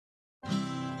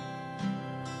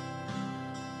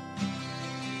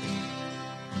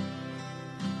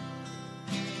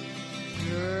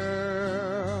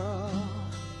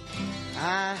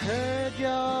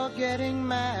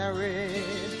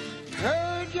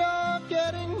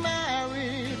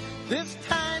This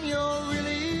time you're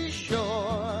really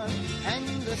sure, and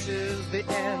this is the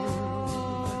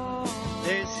end.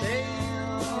 They say you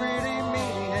really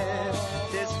mean it.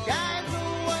 This guy's the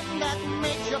one that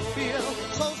makes you feel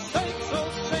so safe, so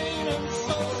sane, and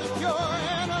so secure.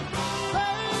 And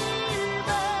baby,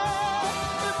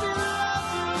 if he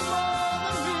loves you more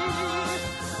than me,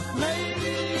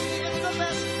 maybe it's the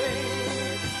best thing.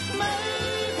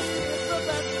 Maybe it's the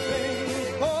best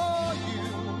thing for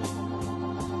you.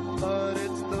 But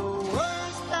it's the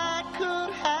worst that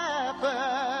could happen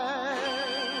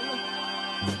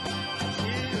to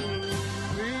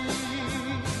me.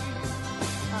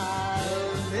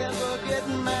 I'll never get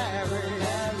married.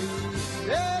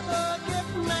 Never get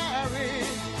married.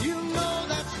 You know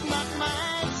that's not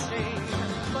my scene.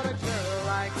 But a girl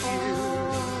like you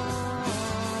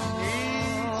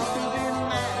needs to be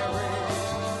married.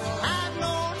 I've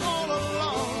known all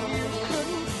along you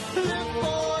couldn't live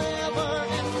forever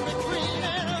in between.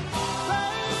 And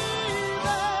baby,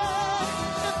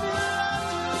 if you love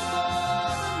me more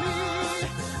than me,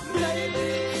 maybe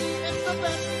it's the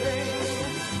best thing.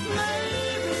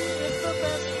 Maybe it's the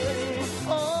best thing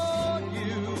for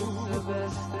you.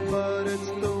 But it's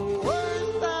the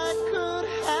worst that could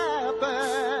happen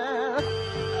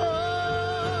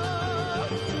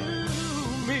to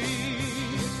me.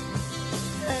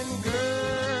 And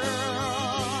girl,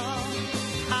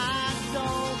 I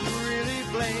don't really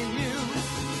blame you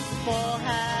for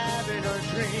having a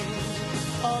dream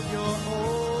of your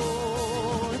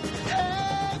own.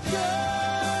 Hey girl,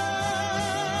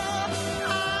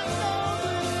 I don't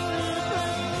really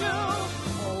blame you.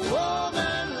 A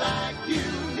woman like you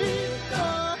needs a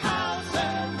house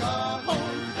and a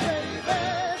home, baby.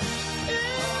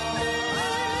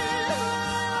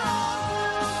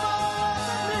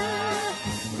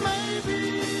 Maybe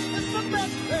it's the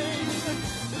best thing.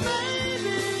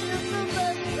 Maybe it's the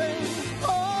best thing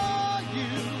for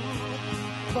you.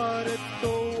 But it's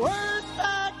the worst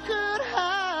that could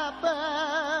happen.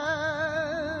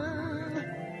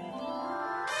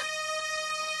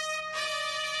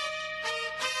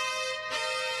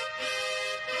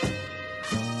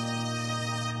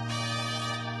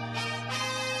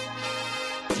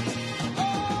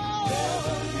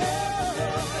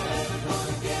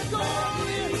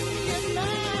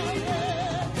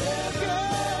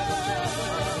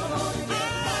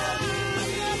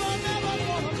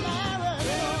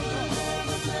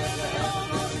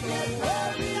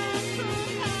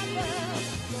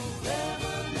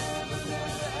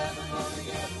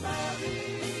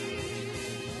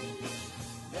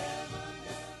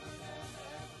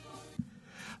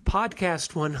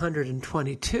 Podcast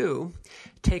 122,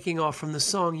 taking off from the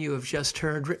song you have just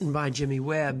heard, written by Jimmy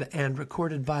Webb and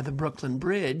recorded by the Brooklyn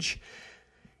Bridge,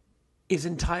 is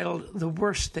entitled The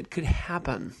Worst That Could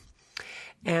Happen.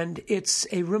 And it's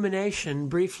a rumination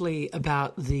briefly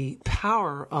about the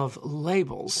power of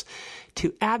labels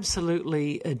to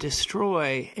absolutely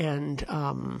destroy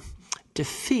and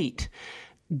defeat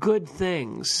good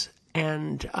things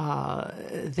and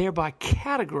thereby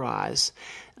categorize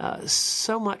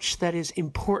so much that is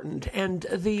important. And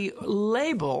the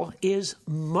label is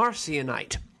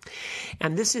Marcionite.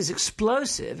 And this is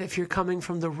explosive if you're coming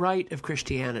from the right of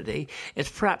Christianity.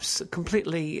 It's perhaps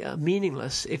completely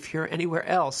meaningless if you're anywhere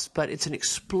else, but it's an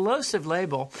explosive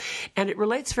label, and it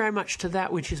relates very much to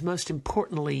that which is most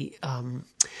importantly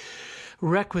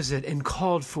requisite and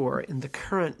called for in the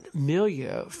current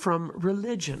milieu from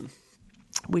religion,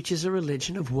 which is a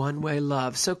religion of one-way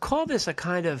love. So call this a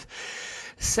kind of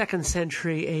 2nd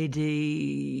century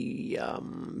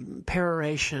AD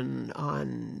peroration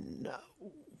on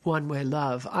one-way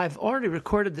love. I've already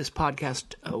recorded this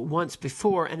podcast once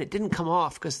before, and it didn't come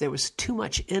off because there was too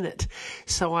much in it.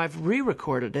 So I've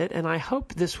re-recorded it, and I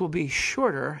hope this will be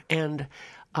shorter and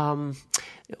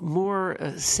more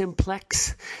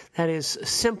simplex, that is,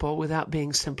 simple without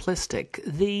being simplistic.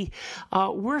 The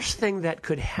worst thing that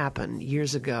could happen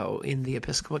years ago in the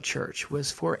Episcopal Church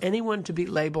was for anyone to be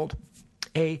labeled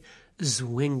a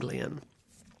Zwinglian.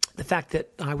 The fact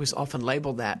that I was often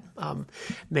labeled that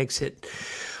makes it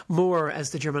more,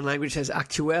 as the German language says,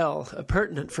 actuell,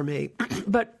 pertinent for me.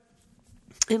 But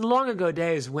in long ago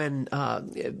days when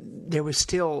there was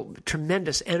still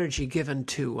tremendous energy given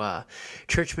to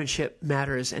churchmanship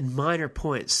matters and minor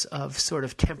points of sort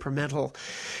of temperamental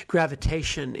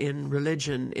gravitation in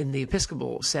religion, in the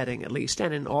Episcopal setting at least,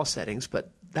 and in all settings,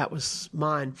 but that was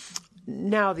mine.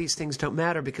 Now these things don't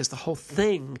matter because the whole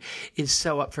thing is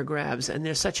so up for grabs, and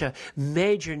there's such a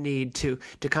major need to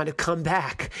kind of come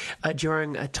back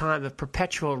during a time of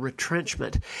perpetual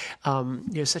retrenchment.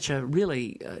 There's such a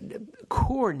really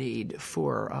core need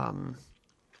for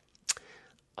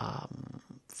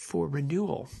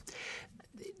renewal.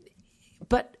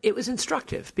 But it was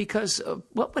instructive because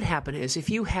what would happen is if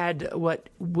you had what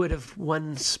would have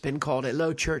once been called a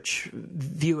low church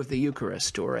view of the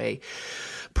Eucharist or a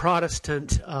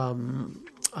Protestant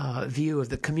view of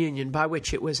the communion, by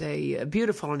which it was a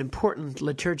beautiful and important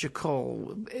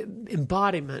liturgical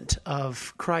embodiment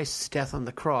of Christ's death on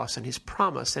the cross and his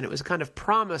promise. And it was a kind of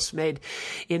promise made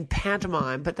in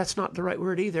pantomime, but that's not the right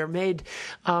word either, made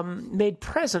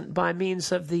present by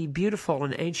means of the beautiful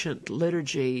and ancient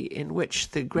liturgy in which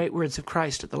the great words of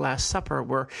Christ at the Last Supper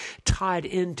were tied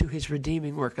into his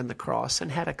redeeming work on the cross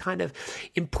and had a kind of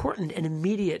important and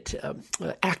immediate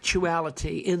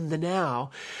actuality in the now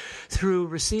through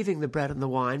receiving the bread and the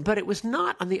wine. But it was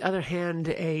not, on the other hand,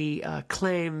 a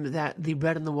claim that the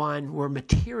bread and the wine were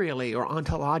materially or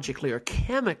ontologically or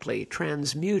chemically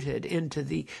transmuted into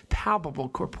the palpable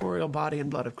corporeal body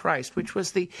and blood of Christ, which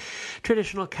was the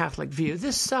traditional Catholic view.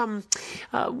 This,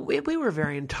 we were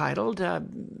very entitled.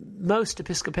 Most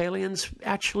Episcopalians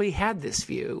actually had this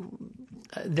view.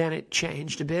 Then it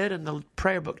changed a bit, and the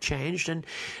prayer book changed.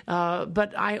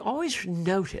 But I always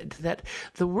noted that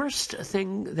the worst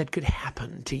thing that could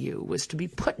happen to you was to be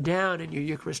put down in your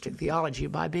Eucharistic theology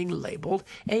by being labeled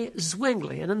a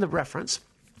Zwinglian. And the reference,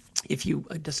 if you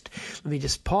let me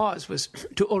just pause, was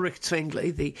to Ulrich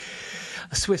Zwingli, the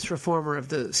Swiss reformer of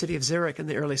the city of Zurich in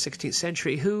the early 16th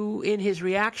century, who, in his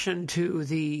reaction to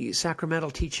the sacramental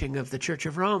teaching of the Church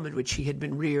of Rome, in which he had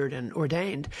been reared and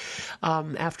ordained,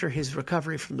 after his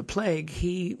recovery from the plague,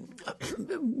 he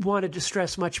wanted to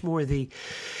stress much more the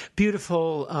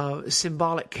beautiful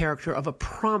symbolic character of a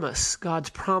promise, God's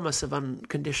promise of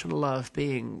unconditional love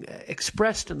being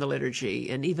expressed in the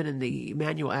liturgy and even in the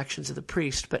manual actions of the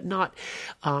priest, but not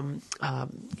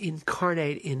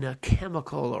incarnate in a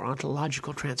chemical or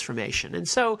ontological transformation. And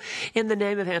so, in the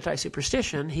name of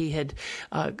anti-superstition, he had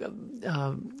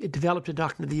developed a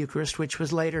doctrine of the Eucharist, which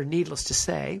was later, needless to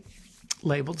say,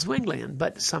 labeled Zwinglian,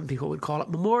 but some people would call it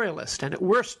memorialist, and at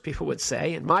worst people would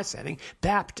say, in my setting,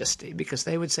 Baptisty, because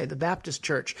they would say the Baptist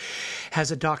Church has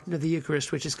a doctrine of the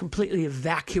Eucharist which is completely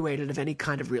evacuated of any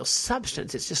kind of real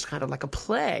substance. It's just kind of like a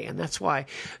play, and that's why,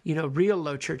 real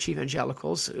low church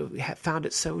evangelicals have found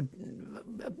it so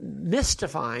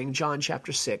mystifying, John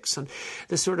chapter 6, and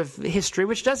the sort of history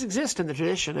which does exist in the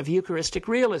tradition of Eucharistic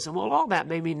realism. Well, all that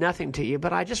may mean nothing to you,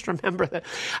 but I just remember that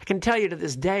I can tell you to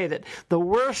this day that the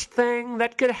worst thing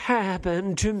that could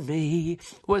happen to me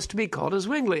was to be called a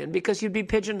Zwinglian, because you'd be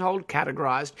pigeonholed,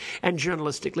 categorized, and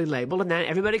journalistically labeled, and then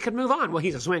everybody could move on. Well,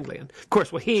 he's a Zwinglian. Of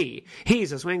course, well, he's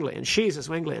a Zwinglian. She's a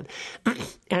Zwinglian.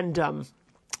 And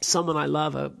someone I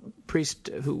love, a priest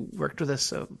who worked with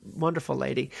us, a wonderful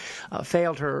lady,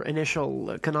 failed her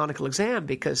initial canonical exam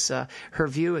because her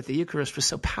view of the Eucharist was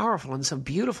so powerful and so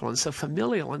beautiful and so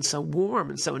familial and so warm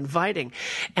and so inviting.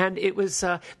 And it was,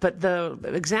 but the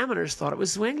examiners thought it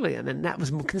was Zwinglian, and that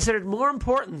was considered more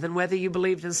important than whether you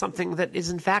believed in something that is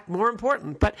in fact more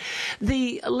important. But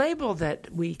the label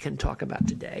that we can talk about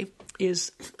today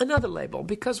is another label,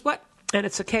 because and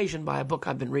it's occasioned by a book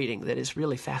I've been reading that is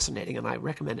really fascinating, and I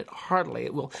recommend it heartily.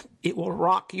 It will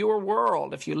rock your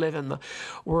world if you live in the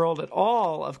world at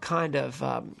all of kind of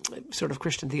sort of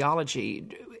Christian theology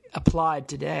applied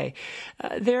today.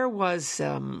 There was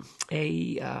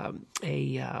a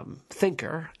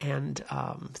thinker and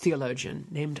theologian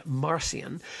named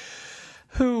Marcion,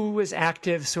 who was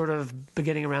active sort of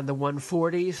beginning around the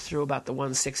 140s through about the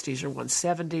 160s or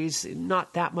 170s.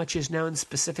 Not that much is known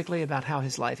specifically about how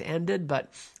his life ended, but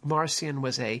Marcion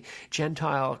was a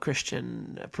Gentile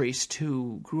Christian priest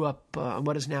who grew up in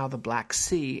what is now the Black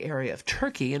Sea area of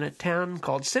Turkey in a town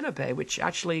called Sinope, which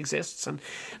actually exists, and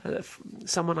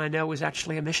someone I know was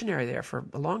actually a missionary there for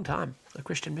a long time, a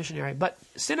Christian missionary. But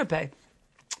Sinope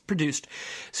produced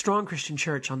strong Christian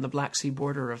church on the Black Sea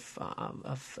border of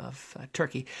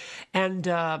Turkey, and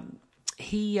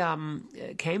he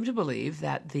came to believe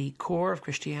that the core of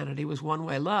Christianity was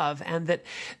one-way love, and that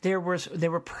there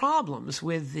were problems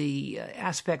with the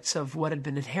aspects of what had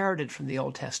been inherited from the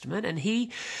Old Testament. And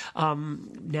he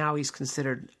now he's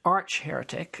considered arch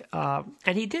heretic,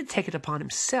 and he did take it upon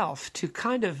himself to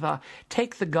kind of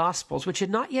take the Gospels, which had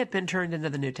not yet been turned into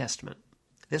the New Testament.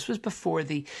 This was before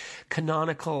the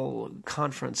canonical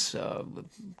conference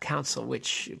council,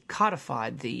 which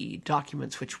codified the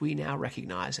documents which we now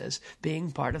recognize as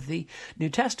being part of the New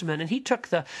Testament. And he took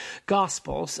the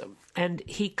Gospels and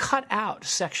he cut out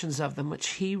sections of them which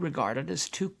he regarded as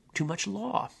too much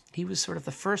law. He was sort of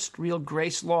the first real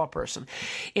grace law person.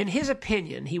 In his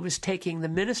opinion, he was taking the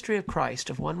ministry of Christ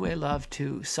of one-way love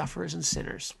to sufferers and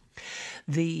sinners.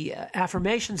 The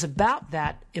affirmations about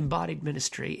that embodied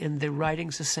ministry in the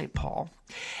writings of St. Paul,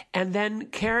 and then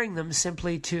carrying them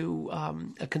simply to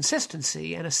a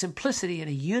consistency and a simplicity and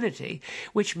a unity,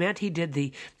 which meant he did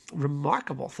the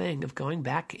remarkable thing of going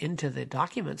back into the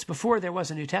documents before there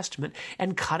was a New Testament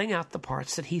and cutting out the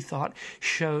parts that he thought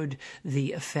showed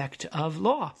the effect of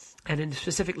law, and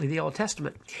specifically the Old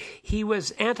Testament. He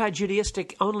was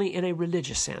anti-Judaistic only in a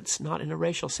religious sense, not in a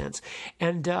racial sense,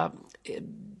 and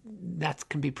that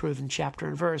can be proven chapter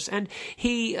and verse. And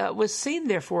he was seen,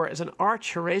 therefore, as an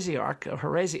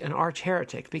arch-heresiarch, an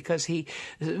arch-heretic, because he,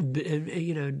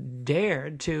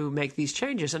 dared to make these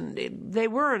changes. And they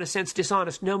were, in a sense,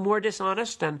 dishonest, no more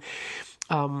dishonest than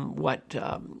what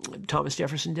Thomas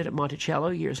Jefferson did at Monticello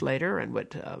years later, and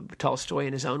what Tolstoy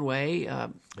in his own way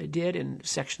did in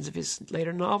sections of his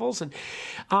later novels. And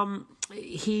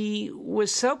he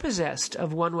was so possessed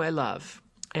of one-way love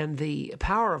and the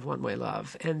power of one-way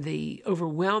love and the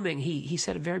overwhelming, he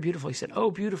said it very beautifully. He said,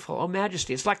 "Oh, beautiful, oh,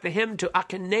 majesty." It's like the hymn to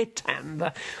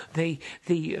Akhenaten, the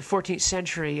 14th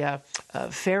century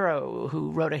pharaoh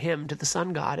who wrote a hymn to the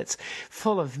sun god. It's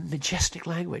full of majestic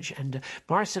language. And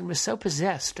Marcion was so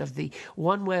possessed of the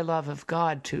one-way love of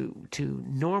God to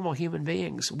normal human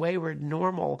beings, wayward,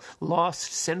 normal,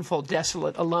 lost, sinful,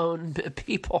 desolate, alone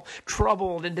people,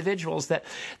 troubled individuals, that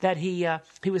he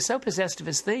was so possessed of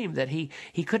his theme that he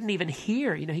couldn't even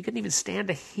hear, he couldn't even stand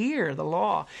to hear the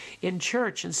law in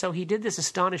church. And so he did this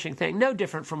astonishing thing, no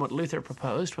different from what Luther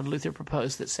proposed, when Luther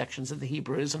proposed that sections of the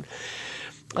Hebrews and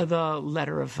the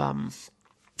letter of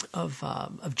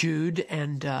Jude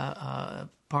and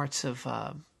parts of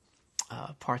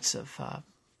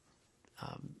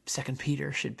 2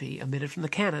 Peter should be omitted from the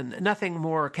canon. Nothing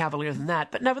more cavalier than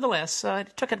that. But nevertheless, he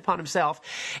took it upon himself.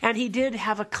 And he did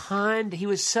have he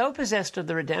was so possessed of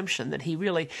the redemption that he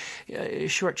really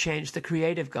shortchanged the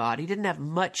creative God. He didn't have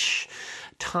much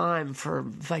time for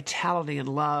vitality and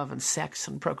love and sex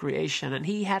and procreation. And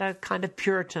he had a kind of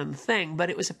Puritan thing, but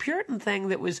it was a Puritan thing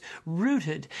that was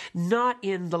rooted not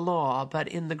in the law, but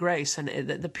in the grace. And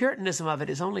the Puritanism of it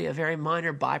is only a very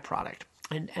minor byproduct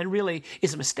and really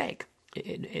is a mistake.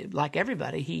 Like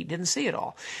everybody, he didn't see it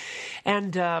all.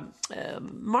 And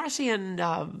Marcion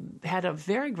had a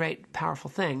very great, powerful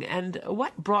thing. And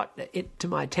what brought it to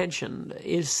my attention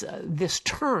is this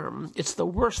term. It's the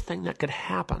worst thing that could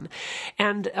happen.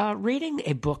 And reading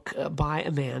a book by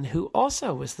a man who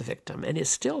also was the victim and is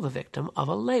still the victim of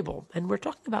a label. And we're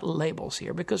talking about labels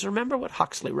here because remember what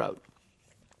Huxley wrote.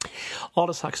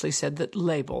 Aldous Huxley said that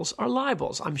labels are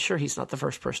libels. I'm sure he's not the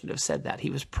first person to have said that.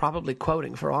 He was probably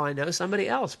quoting, for all I know, somebody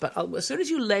else. But as soon as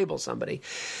you label somebody,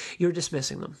 you're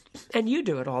dismissing them. And you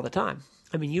do it all the time.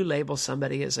 I mean, you label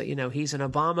somebody as he's an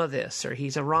Obama this, or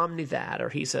he's a Romney that, or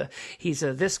he's a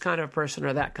this kind of person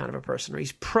or that kind of a person, or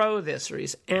he's pro this, or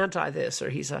he's anti this, or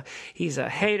he's a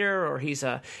hater, or he's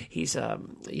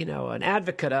an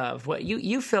advocate of what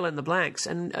you fill in the blanks,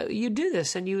 and you do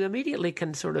this, and you immediately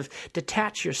can sort of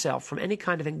detach yourself from any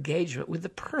kind of engagement with the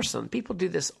person. People do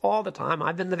this all the time.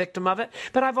 I've been the victim of it,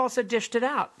 but I've also dished it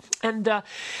out. And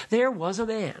there was a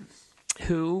man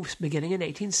who, beginning in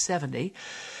 1870.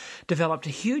 Developed a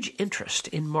huge interest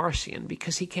in Marcion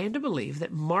because he came to believe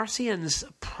that Marcion's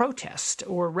protest,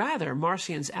 or rather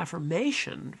Marcion's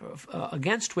affirmation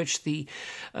against which the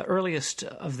earliest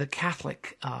of the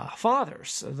Catholic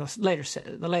fathers,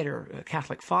 the later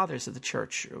Catholic fathers of the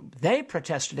Church, they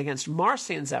protested against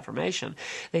Marcion's affirmation.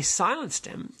 They silenced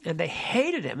him and they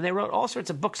hated him. They wrote all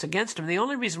sorts of books against him. The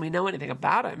only reason we know anything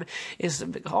about him is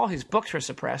all his books were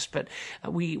suppressed, but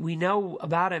we know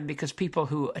about him because people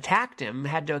who attacked him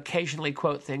had to occasionally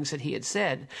quote things that he had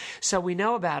said. So we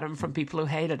know about him from people who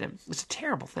hated him. It's a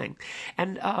terrible thing.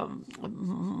 And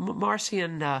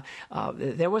Marcion,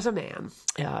 there was a man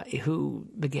who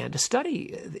began to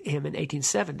study him in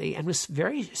 1870 and was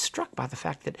very struck by the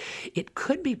fact that it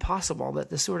could be possible that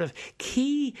the sort of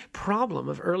key problem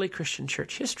of early Christian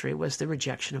church history was the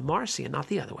rejection of Marcion, not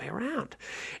the other way around.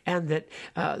 And that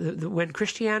when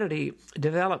Christianity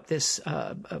developed this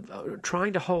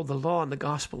trying to hold the law and the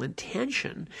gospel in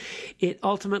tension, it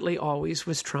ultimately always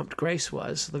was trumped. Grace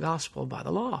was the gospel by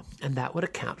the law, and that would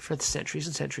account for the centuries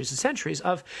and centuries and centuries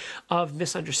of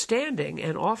misunderstanding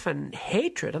and often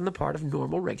hatred on the part of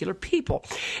normal, regular people.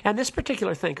 And this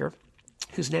particular thinker,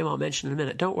 whose name I'll mention in a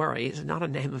minute, don't worry, it's not a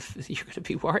name you're going to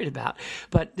be worried about,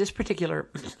 but this particular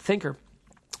thinker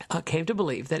came to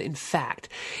believe that, in fact,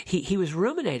 he was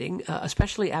ruminating,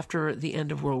 especially after the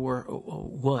end of World War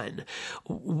I,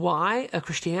 why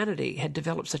Christianity had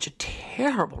developed such a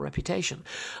terrible reputation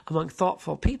among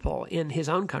thoughtful people in his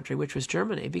own country, which was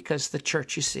Germany, because the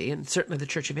church, you see, and certainly the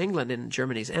Church of England in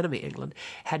Germany's enemy, England,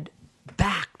 had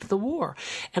backed after the war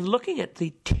and looking at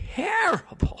the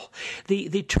terrible,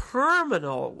 the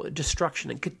terminal destruction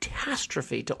and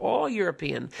catastrophe to all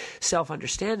European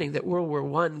self-understanding that World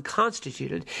War I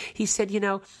constituted, he said,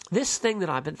 this thing that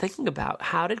I've been thinking about,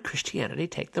 how did Christianity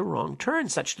take the wrong turn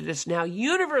such that it's now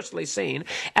universally seen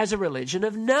as a religion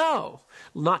of no,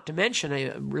 not to mention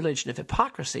a religion of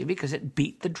hypocrisy because it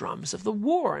beat the drums of the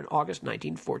war in August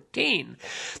 1914.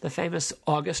 The famous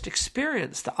August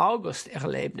experience, the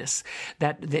August-Erlebnis,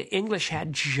 that the English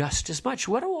had just as much.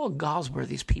 What are all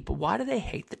Galsworthy's people? Why do they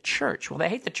hate the church? Well, they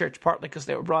hate the church partly because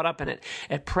they were brought up in it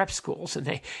at prep schools, and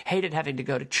they hated having to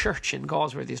go to church in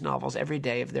Galsworthy's novels every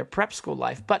day of their prep school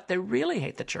life. But they really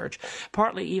hate the church.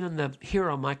 Partly even the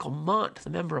hero Michael Mont, the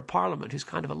member of Parliament, who's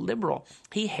kind of a liberal,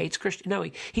 he hates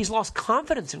he's lost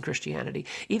confidence in Christianity,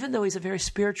 even though he's a very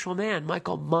spiritual man.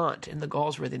 Michael Mont in the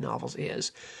Galsworthy novels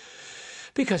is,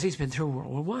 because he's been through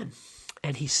World War I.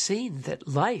 And he's seen that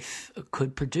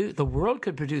the world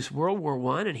could produce World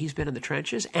War I, and he's been in the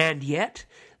trenches, and yet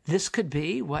this could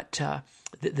be what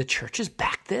the churches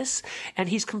back this, and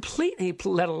he's completely,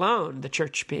 let alone the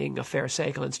church being a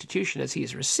pharisaical institution as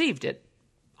he's received it,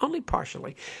 only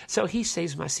partially. So he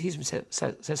says to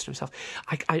himself,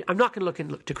 I'm not going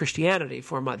to look to Christianity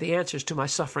for the answers to my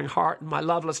suffering heart and my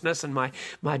lovelessness and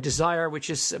my desire, which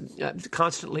is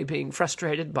constantly being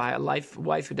frustrated by a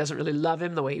wife who doesn't really love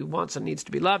him the way he wants and needs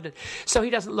to be loved. And so he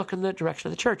doesn't look in the direction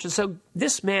of the church. And so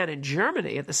this man in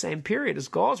Germany at the same period as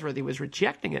Galsworthy was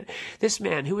rejecting it, this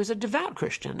man who was a devout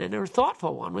Christian and a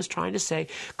thoughtful one was trying to say,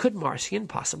 could Marcion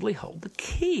possibly hold the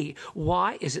key?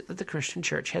 Why is it that the Christian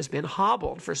church has been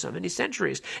hobbled for so many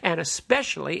centuries, and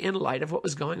especially in light of what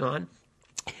was going on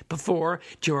before,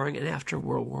 during, and after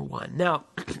World War I. Now,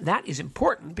 that is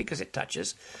important because it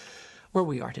touches where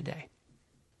we are today.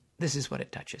 This is what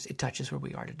it touches. It touches where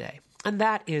we are today. And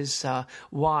that is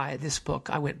why this book,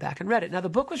 I went back and read it. Now, the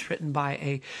book was written by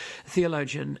a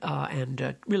theologian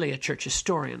and really a church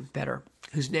historian, better,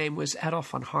 whose name was Adolf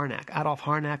von Harnack. Adolf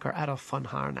Harnack or Adolf von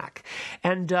Harnack.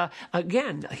 And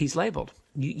again, he's labeled.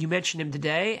 You mention him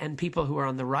today, and people who are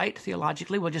on the right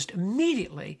theologically will just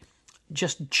immediately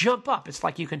just jump up. It's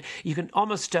like you can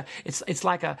almost it's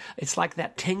like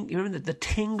that you remember the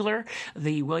Tingler,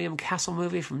 the William Castle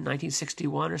movie from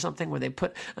 1961 or something, where they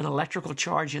put an electrical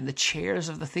charge in the chairs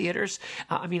of the theaters.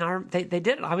 They did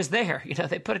it. I was there.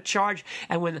 They put a charge,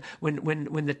 and when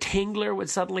the Tingler would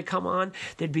suddenly come on,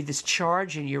 there'd be this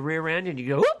charge in your rear end, and you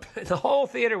go whoop, and the whole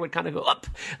theater would kind of go up,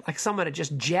 like someone had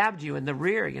just jabbed you in the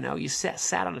rear. You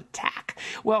sat on a tack.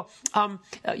 Well,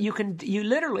 you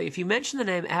literally, if you mention the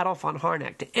name Adolf von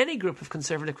Harnack to any group of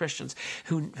conservative Christians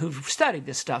who've studied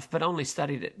this stuff, but only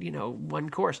studied it, one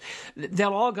course,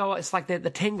 they'll all go, it's like the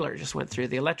Tingler just went through,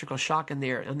 the electrical shock in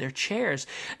their chairs,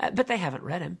 but they haven't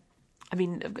read him.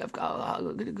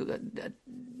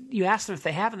 You ask them if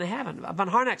they have, and they haven't. Von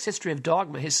Harnack's History of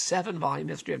Dogma, his 7-volume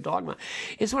History of Dogma,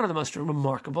 is one of the most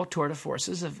remarkable tour de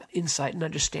forces of insight and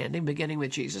understanding, beginning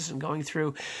with Jesus and going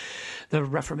through the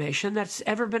Reformation that's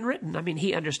ever been written.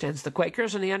 He understands the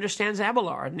Quakers, and he understands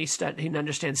Abelard, and he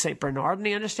understands St. Bernard, and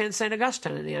he understands St.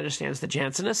 Augustine, and he understands the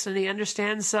Jansenists, and he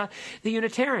understands the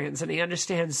Unitarians, and he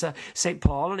understands St.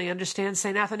 Paul, and he understands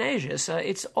St. Athanasius.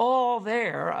 It's all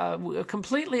there,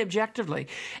 completely objectively.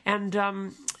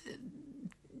 And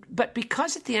but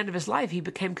because at the end of his life he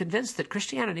became convinced that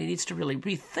Christianity needs to really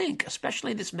rethink,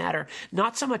 especially this matter,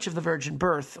 not so much of the virgin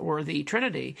birth or the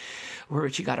Trinity,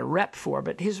 which he got a rep for,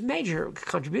 but his major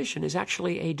contribution is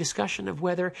actually a discussion of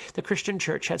whether the Christian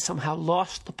church had somehow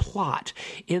lost the plot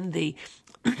in the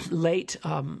late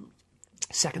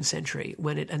 2nd century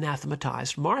when it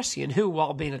anathematized Marcion, who,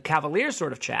 while being a cavalier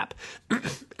sort of chap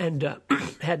and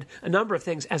had a number of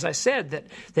things, as I said,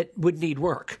 that would need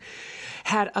work,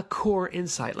 had a core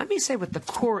insight. Let me say what the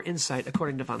core insight,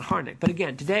 according to von Harnack. But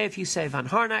again, today if you say von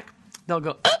Harnack, they'll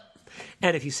go,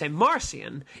 and if you say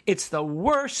Marcion, it's the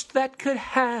worst that could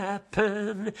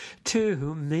happen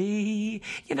to me.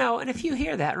 And if you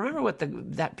hear that, remember what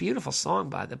that beautiful song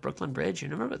by the Brooklyn Bridge,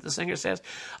 remember what the singer says?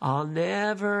 I'll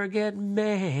never get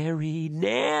married,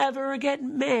 never get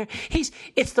married.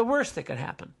 It's the worst that could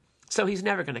happen. So he's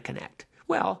never going to connect.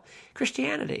 Well,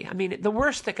 Christianity, the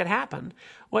worst that could happen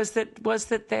was that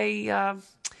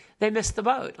they missed the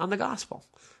boat on the gospel.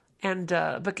 And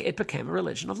it became a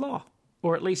religion of law,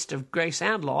 or at least of grace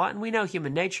and law. And we know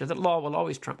human nature, that law will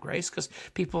always trump grace because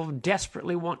people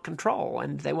desperately want control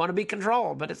and they want to be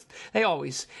controlled, but they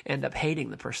always end up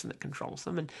hating the person that controls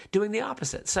them and doing the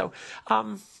opposite. So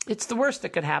it's the worst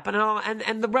that could happen.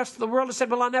 And the rest of the world has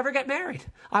said, well, I'll never get married.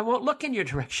 I won't look in your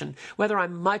direction. Whether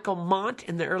I'm Michael Mont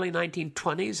in the early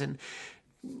 1920s in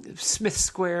Smith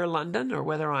Square, London, or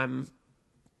whether I'm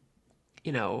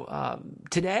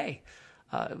today.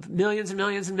 Millions and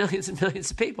millions and millions and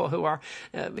millions of people who are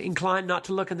inclined not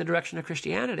to look in the direction of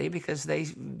Christianity because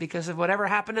of whatever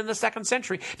happened in the 2nd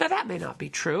century. Now, that may not be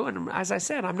true, and as I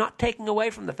said, I'm not taking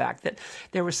away from the fact that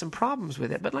there were some problems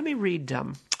with it. But let me read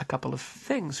a couple of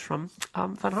things from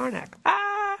von Harnack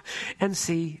and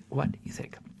see what you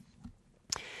think.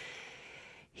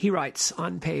 He writes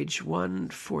on page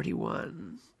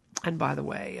 141, and by the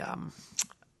way,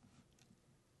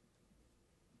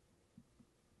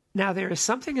 now there is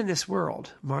something in this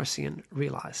world, Marcion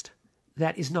realized,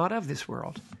 that is not of this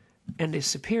world and is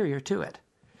superior to it.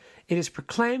 It is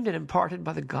proclaimed and imparted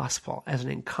by the gospel as an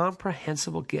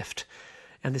incomprehensible gift.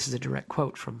 And this is a direct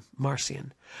quote from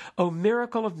Marcion. O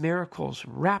miracle of miracles,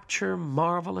 rapture,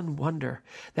 marvel, and wonder,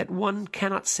 that one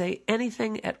cannot say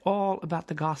anything at all about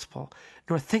the gospel,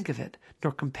 nor think of it,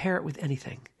 nor compare it with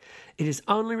anything. It is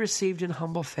only received in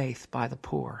humble faith by the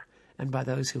poor and by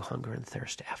those who hunger and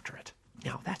thirst after it.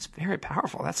 Now, that's very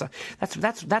powerful.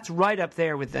 That's right up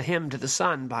there with the hymn to the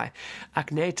Son by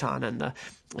Akhenaton and the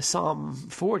Psalm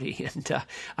 40 and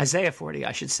Isaiah 40,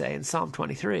 I should say, and Psalm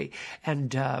 23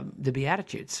 and the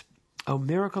Beatitudes. O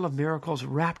miracle of miracles,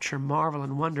 rapture, marvel,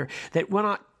 and wonder, that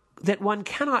one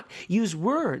cannot use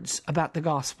words about the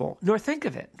gospel, nor think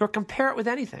of it, nor compare it with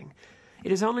anything.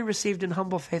 It is only received in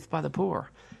humble faith by the poor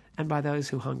and by those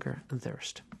who hunger and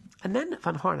thirst. And then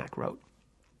von Harnack wrote,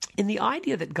 in the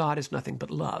idea that God is nothing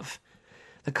but love,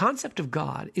 the concept of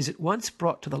God is at once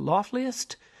brought to the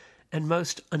loftiest and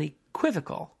most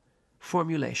unequivocal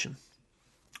formulation.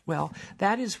 Well,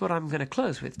 that is what I'm going to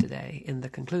close with today in the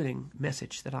concluding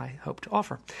message that I hope to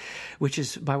offer, which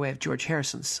is by way of George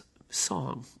Harrison's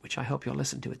song, which I hope you'll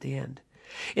listen to at the end.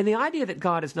 In the idea that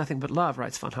God is nothing but love,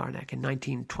 writes von Harnack in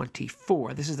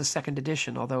 1924. This is the 2nd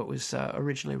edition, although it was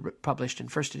originally published in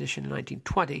 1st edition in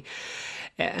 1920,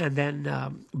 and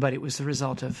then, but it was the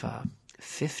result of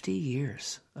 50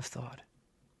 years of thought.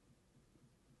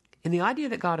 In the idea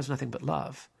that God is nothing but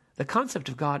love, the concept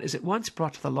of God is at once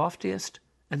brought to the loftiest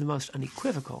and the most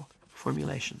unequivocal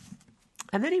formulation.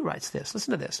 And then he writes this.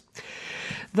 Listen to this.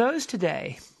 Those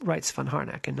today, writes von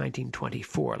Harnack in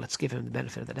 1924, let's give him the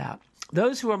benefit of the doubt,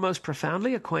 those who are most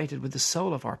profoundly acquainted with the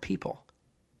soul of our people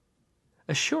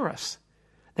assure us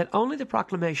that only the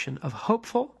proclamation of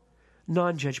hopeful,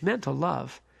 non-judgmental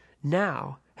love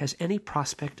now has any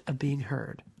prospect of being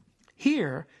heard.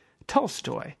 Here,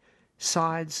 Tolstoy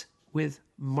sides with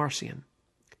Marcion.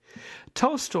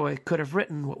 Tolstoy could have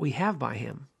written what we have by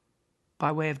him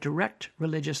by way of direct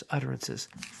religious utterances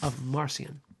of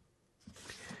Marcion.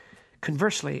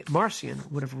 Conversely, Marcion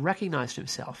would have recognized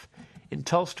himself in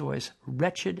Tolstoy's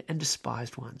wretched and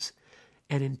despised ones,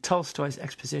 and in Tolstoy's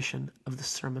exposition of the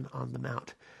Sermon on the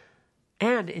Mount,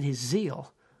 and in his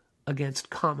zeal against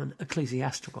common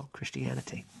ecclesiastical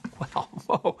Christianity.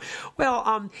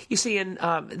 Well, you see, in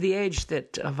the age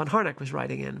that von Harnack was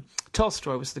writing in,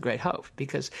 Tolstoy was the great hope,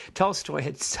 because Tolstoy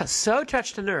had so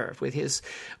touched a nerve with his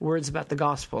words about the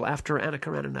gospel after Anna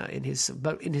Karenina in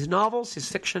his novels,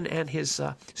 his fiction, and his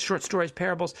short stories,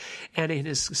 parables, and in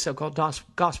his so-called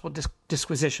gospel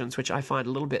disquisitions, which I find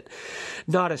a little bit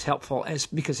not as helpful as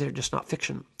because they're just not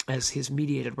fiction as his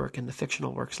mediated work in the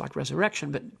fictional works like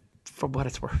Resurrection, but for what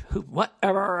it's worth,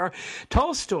 whatever.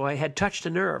 Tolstoy had touched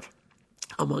a nerve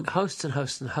among hosts and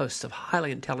hosts and hosts of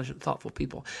highly intelligent, thoughtful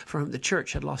people for whom the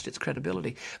church had lost its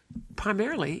credibility,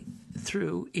 primarily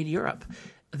through, in Europe,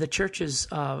 the church's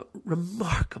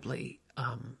remarkably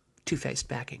two-faced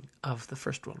backing of the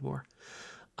First World War,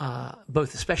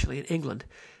 both especially in England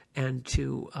and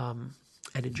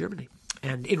in Germany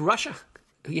and in Russia,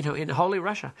 in Holy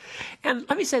Russia. And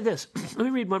let me say this. Let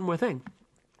me read one more thing.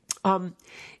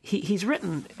 He's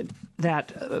written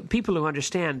that people who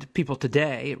understand people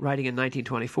today, writing in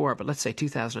 1924, but let's say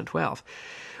 2012,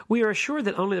 we are assured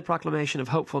that only the proclamation of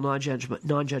hopeful,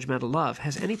 non-judgmental love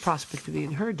has any prospect of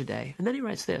being heard today. And then he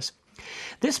writes this.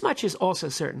 This much is also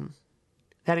certain,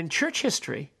 that in church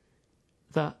history,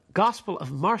 the gospel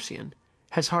of Marcion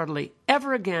has hardly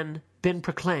ever again been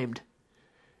proclaimed.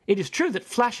 It is true that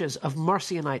flashes of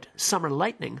Marcionite summer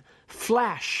lightning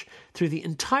flash through the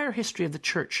entire history of the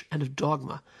church and of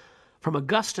dogma, from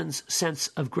Augustine's sense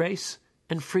of grace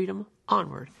and freedom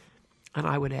onward. And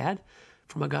I would add,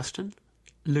 from Augustine,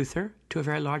 Luther, to a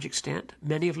very large extent,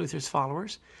 many of Luther's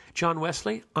followers, John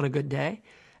Wesley on a good day,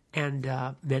 and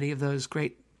many of those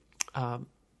great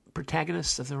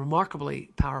protagonists of the remarkably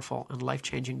powerful and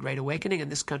life-changing Great Awakening in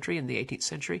this country in the 18th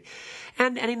century,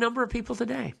 and any number of people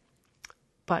today.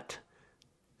 But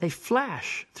They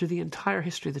flash through the entire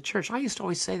history of the church. I used to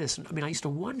always say this. I mean, I used to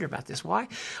wonder about this. Why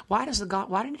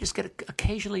didn't it just get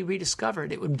occasionally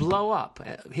rediscovered? It would blow up.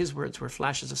 His words were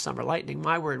flashes of summer lightning.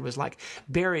 My word was like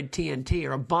buried TNT,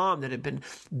 or a bomb that had been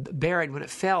buried when it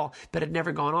fell but had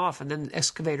never gone off. And then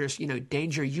excavators,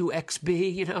 danger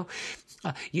UXB,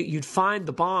 you'd find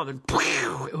the bomb and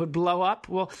it would blow up.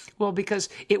 Well, because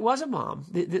it was a bomb.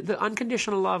 The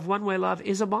unconditional love, one-way love,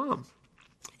 is a bomb.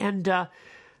 And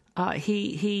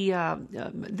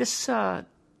this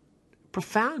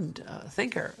profound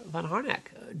thinker, von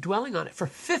Harnack, dwelling on it for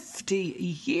 50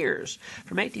 years,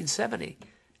 from 1870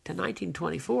 to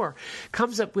 1924,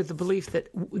 comes up with the belief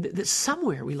that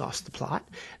somewhere we lost the plot,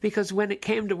 because when it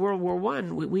came to World War I,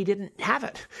 we didn't have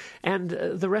it. And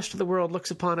the rest of the world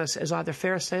looks upon us as either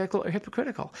pharisaical or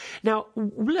hypocritical. Now,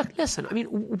 listen,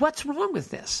 what's wrong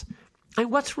with this?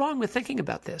 What's wrong with thinking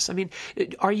about this?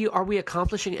 Are we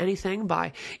accomplishing anything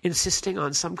by insisting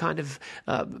on some kind of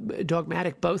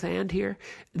dogmatic both and here?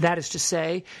 That is to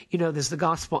say, there's the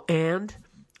gospel and,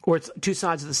 or it's two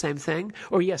sides of the same thing,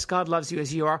 or yes, God loves you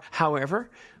as you are. However,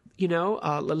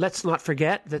 let's not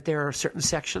forget that there are certain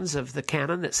sections of the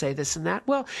canon that say this and that.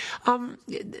 Well,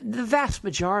 the vast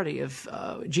majority of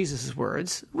Jesus'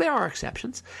 words, there are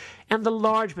exceptions, and the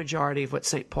large majority of what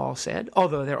St. Paul said,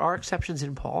 although there are exceptions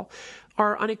in Paul,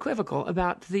 are unequivocal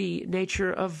about the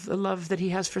nature of the love that he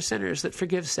has for sinners that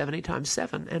forgives 70 times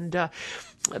 7. And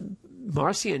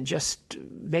Marcion just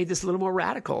made this a little more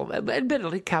radical,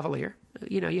 admittedly cavalier.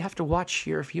 You have to watch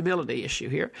your humility issue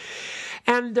here.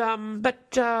 And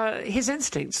but his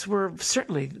instincts were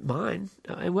certainly mine.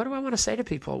 And what do I want to say to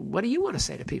people? What do you want to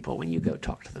say to people when you go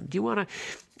talk to them? Do you want to,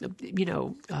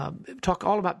 talk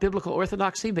all about biblical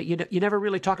orthodoxy, but you never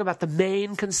really talk about the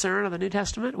main concern of the New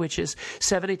Testament, which is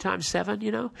 70 times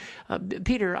 7,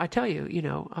 Peter, I tell you,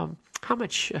 how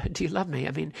much do you love me?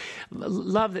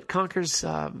 Love that conquers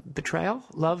betrayal,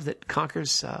 love that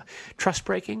conquers trust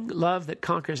breaking, love that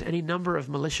conquers any number of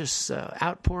malicious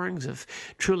outpourings of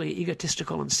truly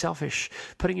egotistical and selfish,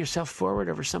 putting yourself forward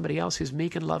over somebody else who's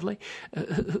meek and lovely.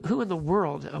 Who in the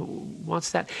world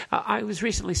wants that? I was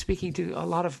recently speaking to a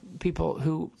lot of people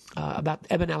who, about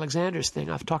Eben Alexander's thing.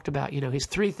 I've talked about, his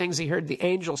 3 things he heard the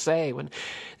angel say when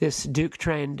this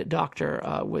Duke-trained doctor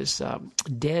was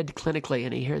dead clinically,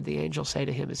 and he heard the angel say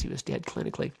to him as he was dead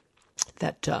clinically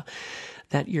that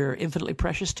you're infinitely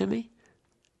precious to me.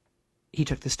 He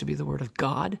took this to be the word of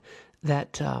God,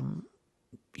 that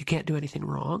you can't do anything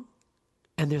wrong,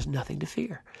 and there's nothing to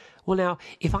fear. Well, now,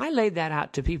 if I laid that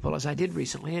out to people, as I did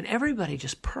recently, and everybody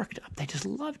just perked up, they just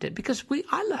loved it, because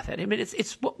I love it.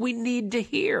 It's what we need to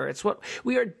hear. It's what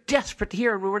we are desperate to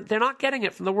hear, and they're not getting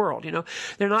it from the world,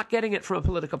 They're not getting it from a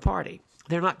political party.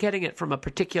 They're not getting it from a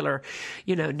particular,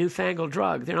 newfangled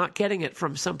drug. They're not getting it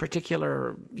from some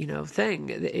particular, thing.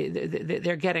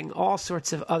 They're getting all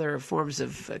sorts of other forms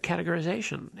of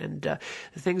categorization and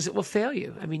things that will fail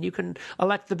you. You can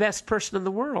elect the best person in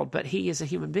the world, but he as a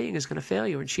human being is going to fail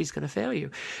you, and she's going to fail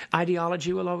you.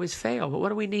 Ideology will always fail, but what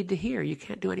do we need to hear? You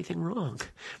can't do anything wrong.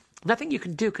 Nothing you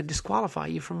can do can disqualify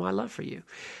you from my love for you.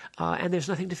 And there's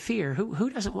nothing to fear. Who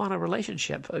doesn't want a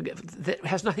relationship that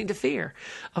has nothing to fear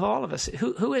of all of us?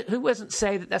 Who doesn't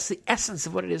say that that's the essence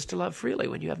of what it is to love freely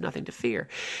when you have nothing to fear?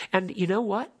 And you know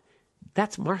what?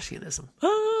 That's Marcionism.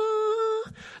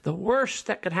 The worst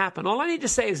that could happen. All I need to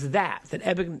say is that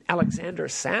Eben Alexander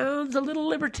sounds a little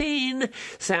libertine,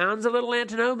 sounds a little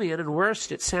antinomian, and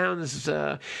worst, it sounds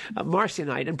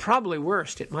Marcionite, and probably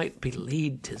worst, it might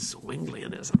lead to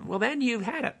Zwinglianism. Well, then you've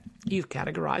had it. You've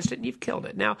categorized it and you've killed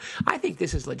it. Now, I think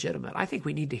this is legitimate. I think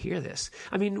we need to hear this.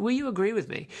 Will you agree with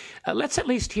me? Let's at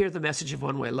least hear the message of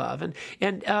one-way love. And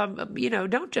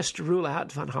don't just rule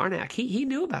out von Harnack. He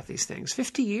knew about these things.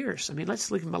 50 years.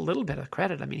 Let's give him a little bit of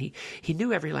credit. He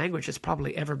knew every language that's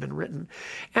probably ever been written.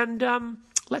 And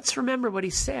let's remember what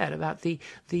he said about the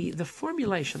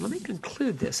formulation. Let me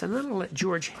conclude this, and then I'll let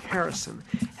George Harrison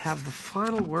have the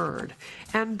final word.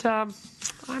 And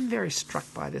I'm very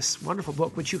struck by this wonderful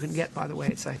book, which you can get, by the way.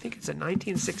 I think it's a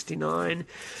 1969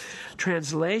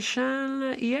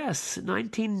 translation. Yes,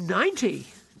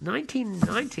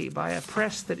 1990 by a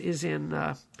press that is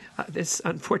in, this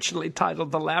unfortunately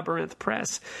titled The Labyrinth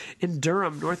Press in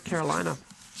Durham, North Carolina.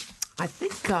 I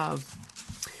think I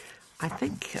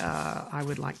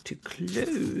would like to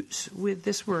close with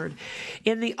this word.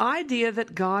 In the idea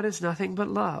that God is nothing but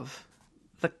love,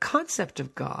 the concept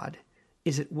of God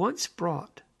is at once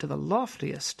brought to the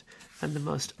loftiest and the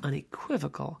most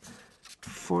unequivocal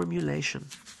formulation.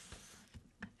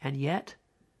 And yet,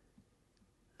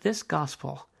 this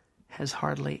gospel has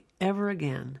hardly ever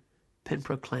again been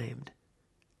proclaimed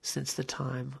since the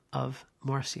time of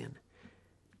Marcion.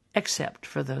 except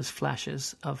for those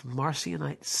flashes of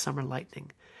Marcionite summer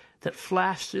lightning that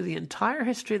flash through the entire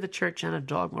history of the church and of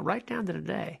dogma right down to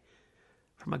today,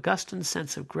 from Augustine's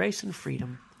sense of grace and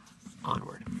freedom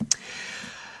onward.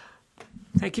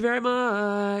 Thank you very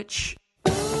much.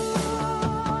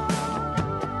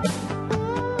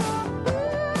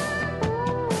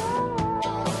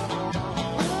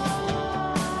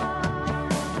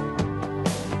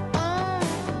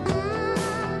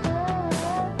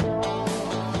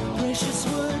 Precious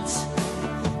words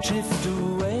drift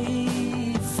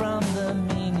away from the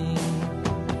meaning,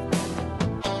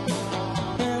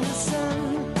 and the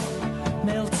sun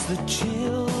melts the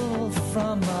chill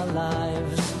from our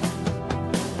lives,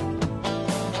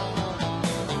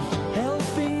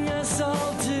 helping us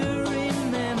all to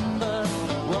remember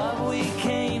what we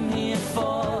came here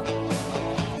for.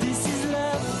 This is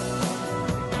love.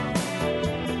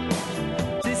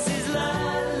 This is la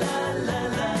la la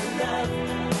la love.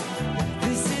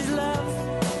 This is love.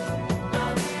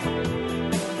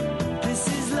 This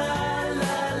is la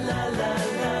la la la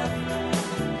love.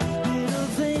 Little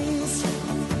things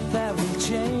that will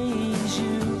change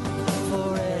you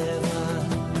forever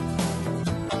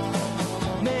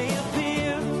may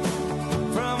appear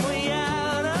from way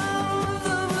out of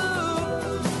the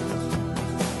blue,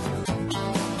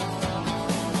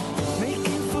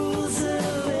 making fools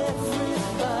of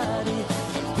everybody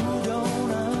who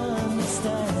don't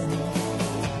understand.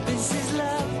 This is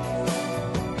love.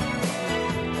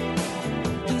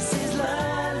 This is la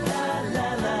la la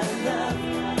la love.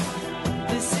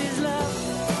 This is love.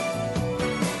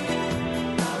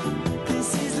 This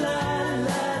is la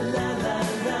la la la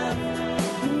love.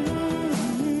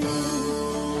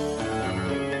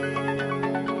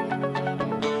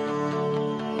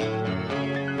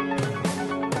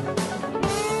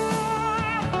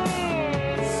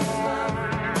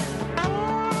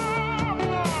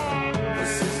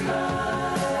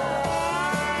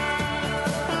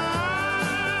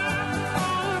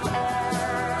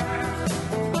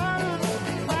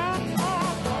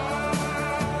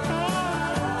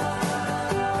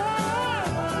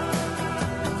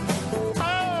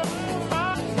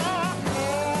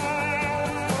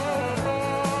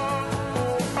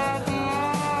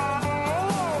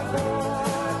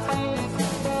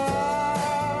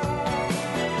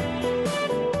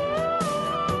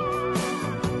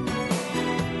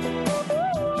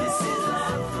 This is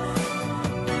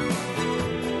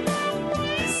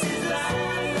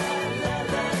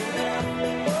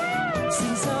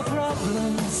since our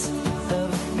problems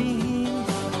of being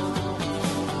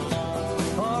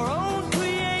our own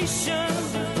creation